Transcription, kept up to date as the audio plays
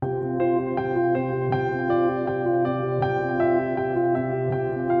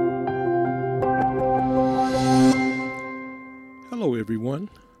everyone,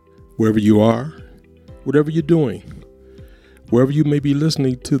 wherever you are, whatever you're doing, wherever you may be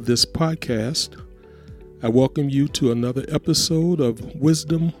listening to this podcast. I welcome you to another episode of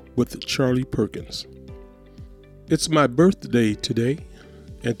Wisdom with Charlie Perkins. It's my birthday today,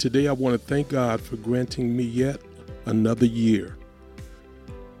 and today I want to thank God for granting me yet another year.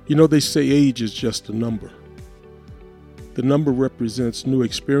 You know, they say age is just a number. The number represents new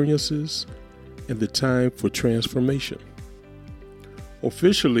experiences and the time for transformation.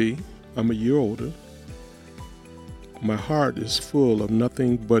 Officially, I'm a year older. My heart is full of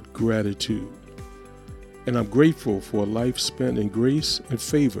nothing but gratitude, and I'm grateful for a life spent in grace and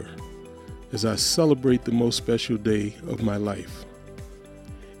favor as I celebrate the most special day of my life.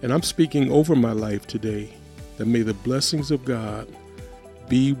 And I'm speaking over my life today that may the blessings of God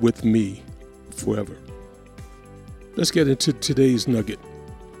be with me forever. Let's get into today's nugget.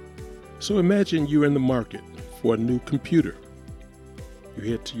 So imagine you're in the market for a new computer. You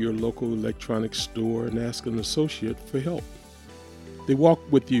head to your local electronics store and ask an associate for help. They walk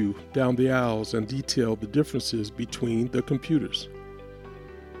with you down the aisles and detail the differences between the computers.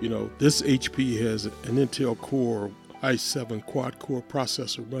 You know, this HP has an Intel Core i7 quad-core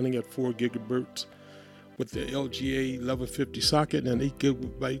processor running at 4 gigahertz with the LGA 1150 socket and 8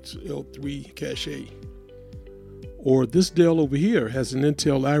 gigabytes L3 cache. Or this Dell over here has an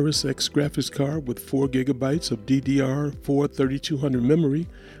Intel Iris X graphics card with 4 gigabytes of DDR4 3200 memory,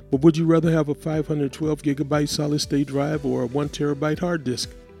 but would you rather have a 512 gigabyte solid-state drive or a 1 terabyte hard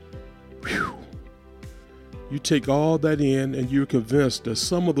disk? Whew. You take all that in and you're convinced that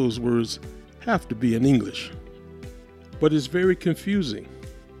some of those words have to be in English. But it's very confusing,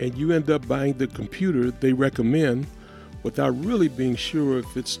 and you end up buying the computer they recommend without really being sure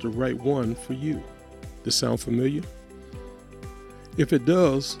if it's the right one for you. Does sound familiar? If it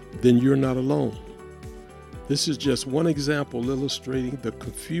does, then you're not alone. This is just one example illustrating the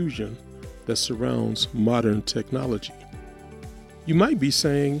confusion that surrounds modern technology. You might be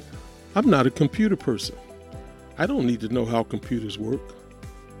saying, I'm not a computer person. I don't need to know how computers work.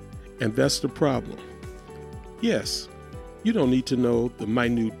 And that's the problem. Yes, you don't need to know the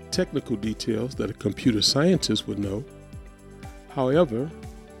minute technical details that a computer scientist would know. However,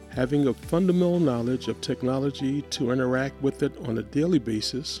 having a fundamental knowledge of technology to interact with it on a daily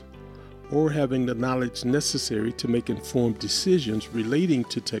basis, or having the knowledge necessary to make informed decisions relating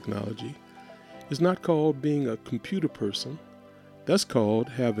to technology, is not called being a computer person. That's called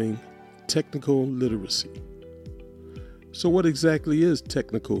having technical literacy. So what exactly is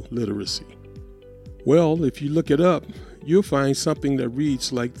technical literacy? Well, if you look it up, you'll find something that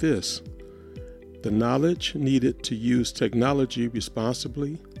reads like this: the knowledge needed to use technology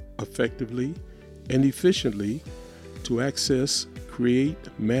responsibly, effectively, and efficiently to access, create,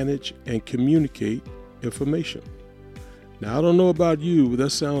 manage, and communicate information. Now, I don't know about you, but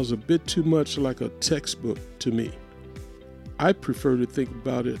that sounds a bit too much like a textbook to me. I prefer to think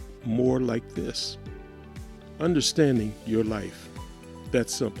about it more like this: understanding your life.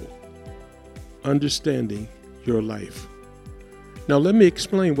 That's simple. Understanding your life. Now, let me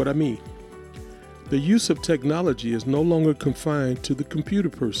explain what I mean. The use of technology is no longer confined to the computer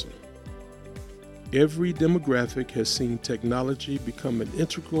person. Every demographic has seen technology become an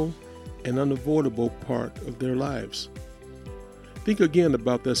integral and unavoidable part of their lives. Think again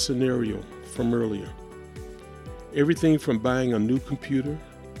about that scenario from earlier. Everything from buying a new computer,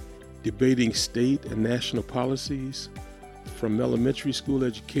 debating state and national policies, from elementary school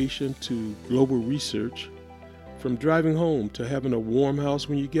education to global research, from driving home to having a warm house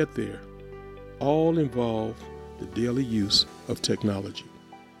when you get there, all involve the daily use of technology.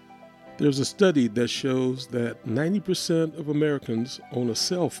 There's a study that shows that 90% of Americans own a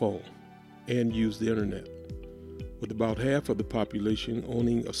cell phone and use the internet, with about half of the population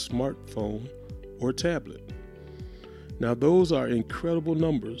owning a smartphone or a tablet. Now, those are incredible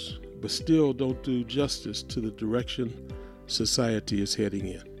numbers, but still don't do justice to the direction society is heading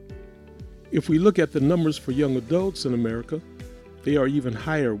in. If we look at the numbers for young adults in America, they are even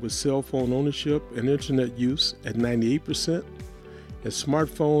higher, with cell phone ownership and internet use at 98% and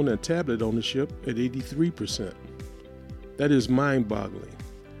smartphone and tablet ownership at 83%. That is mind-boggling.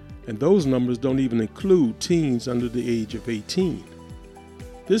 And those numbers don't even include teens under the age of 18.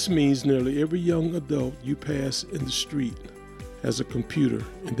 This means nearly every young adult you pass in the street has a computer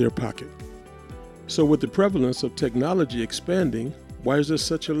in their pocket. So with the prevalence of technology expanding, why is there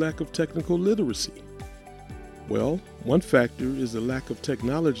such a lack of technical literacy? Well, one factor is the lack of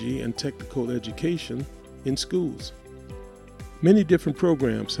technology and technical education in schools. Many different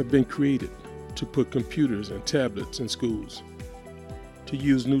programs have been created to put computers and tablets in schools, to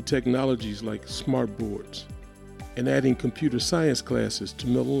use new technologies like smart boards, and adding computer science classes to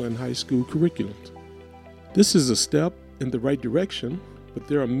middle and high school curriculums. This is a step in the right direction, but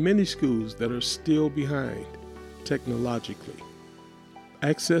there are many schools that are still behind technologically.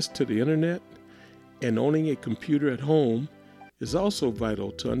 Access to the internet and owning a computer at home is also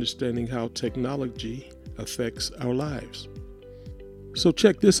vital to understanding how technology affects our lives. So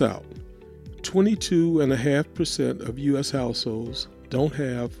check this out. 22.5% of U.S. households don't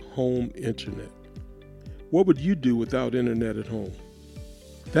have home internet. What would you do without internet at home?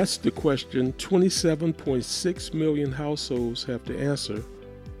 That's the question 27.6 million households have to answer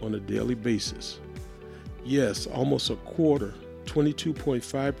on a daily basis. Yes, almost a quarter,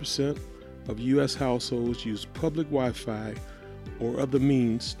 22.5% of U.S. households use public Wi-Fi or other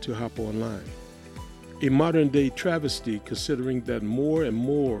means to hop online. A modern-day travesty considering that more and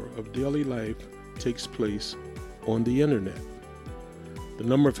more of daily life takes place on the internet. The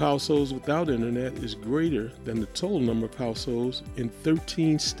number of households without internet is greater than the total number of households in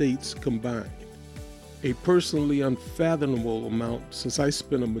 13 states combined. A personally unfathomable amount since I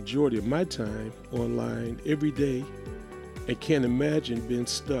spend a majority of my time online every day and can't imagine being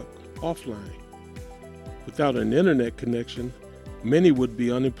stuck offline. Without an internet connection, many would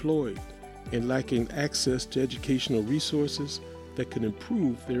be unemployed and lacking access to educational resources that can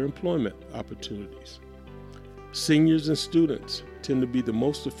improve their employment opportunities. Seniors and students tend to be the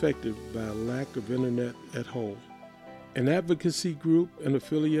most affected by a lack of internet at home. An advocacy group and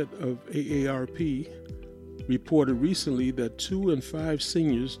affiliate of AARP reported recently that 2 in 5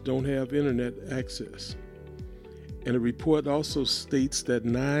 seniors don't have internet access. And a report also states that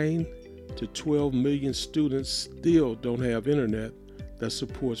 9 to 12 million students still don't have internet that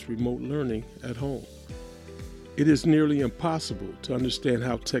supports remote learning at home. It is nearly impossible to understand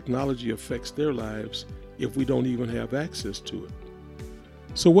how technology affects their lives if we don't even have access to it.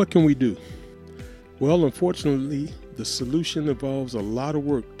 So what can we do? Well, unfortunately, the solution involves a lot of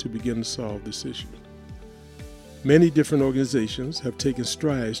work to begin to solve this issue. Many different organizations have taken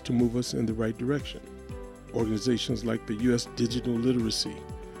strides to move us in the right direction. Organizations like the U.S. Digital Literacy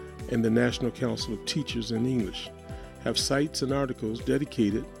and the National Council of Teachers in English have sites and articles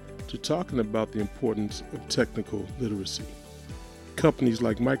dedicated to talking about the importance of technical literacy. Companies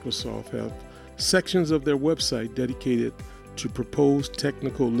like Microsoft have sections of their website dedicated to proposed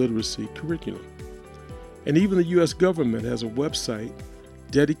technical literacy curriculum. And even the U.S. government has a website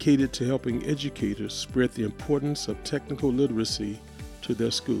dedicated to helping educators spread the importance of technical literacy to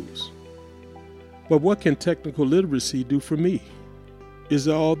their schools. But what can technical literacy do for me? Is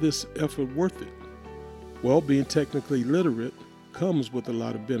all this effort worth it? Well, being technically literate comes with a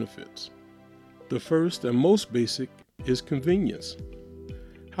lot of benefits. The first and most basic is convenience.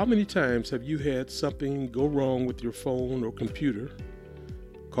 How many times have you had something go wrong with your phone or computer,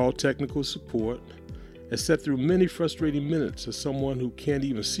 called technical support, and sat through many frustrating minutes as someone who can't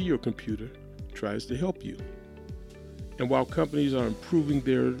even see your computer tries to help you? And while companies are improving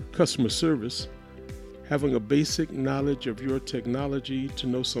their customer service, having a basic knowledge of your technology to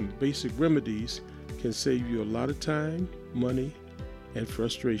know some basic remedies can save you a lot of time, money, and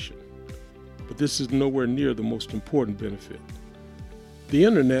frustration. But this is nowhere near the most important benefit. The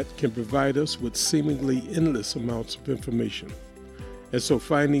internet can provide us with seemingly endless amounts of information, and so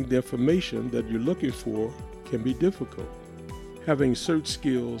finding the information that you're looking for can be difficult. Having search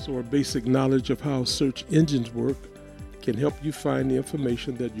skills or basic knowledge of how search engines work can help you find the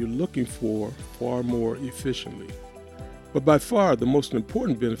information that you're looking for far more efficiently. But by far the most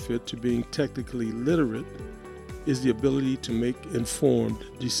important benefit to being technically literate is the ability to make informed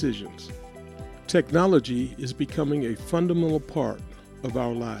decisions. Technology is becoming a fundamental part of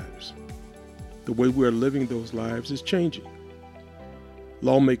our lives. The way we are living those lives is changing.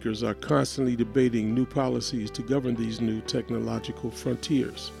 Lawmakers are constantly debating new policies to govern these new technological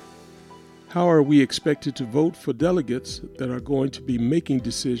frontiers. How are we expected to vote for delegates that are going to be making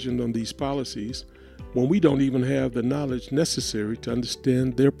decisions on these policies when we don't even have the knowledge necessary to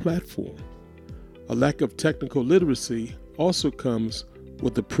understand their platform? A lack of technical literacy also comes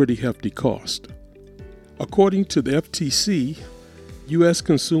with a pretty hefty cost. According to the FTC, U.S.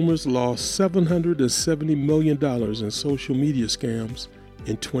 consumers lost $770 million in social media scams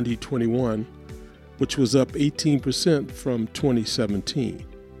in 2021, which was up 18% from 2017.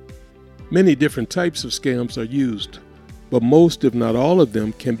 Many different types of scams are used, but most, if not all of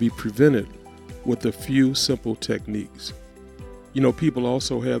them, can be prevented with a few simple techniques. People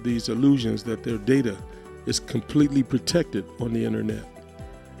also have these illusions that their data is completely protected on the internet,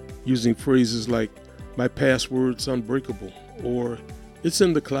 using phrases like, "My password's unbreakable," or "It's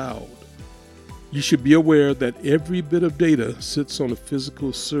in the cloud." You should be aware that every bit of data sits on a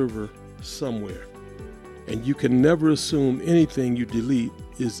physical server somewhere. and you can never assume anything you delete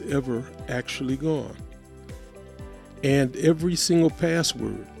is ever actually gone. And every single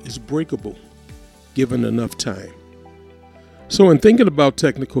password is breakable, given enough time. So in thinking about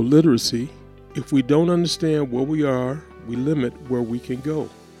technical literacy, if we don't understand where we are, we limit where we can go.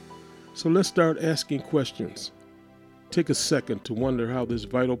 So let's start asking questions. Take a second to wonder how this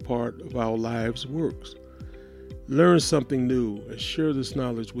vital part of our lives works. Learn something new and share this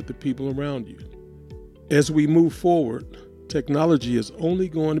knowledge with the people around you. As we move forward, technology is only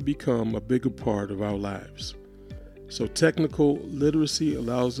going to become a bigger part of our lives. So technical literacy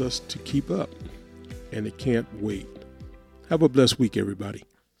allows us to keep up, and it can't wait. Have a blessed week, everybody.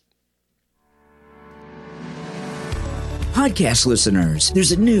 Podcast listeners,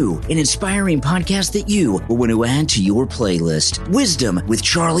 there's a new and inspiring podcast that you will want to add to your playlist. Wisdom with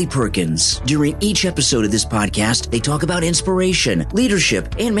Charlie Perkins. During each episode of this podcast, they talk about inspiration,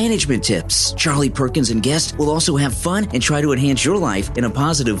 leadership, and management tips. Charlie Perkins and guests will also have fun and try to enhance your life in a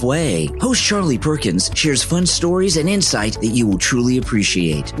positive way. Host Charlie Perkins shares fun stories and insight that you will truly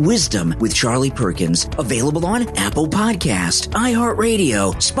appreciate. Wisdom with Charlie Perkins, available on Apple Podcast,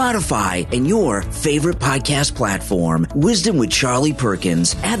 iHeartRadio, Spotify, and your favorite podcast platform. Wisdom with Charlie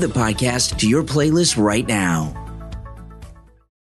Perkins. Add the podcast to your playlist right now.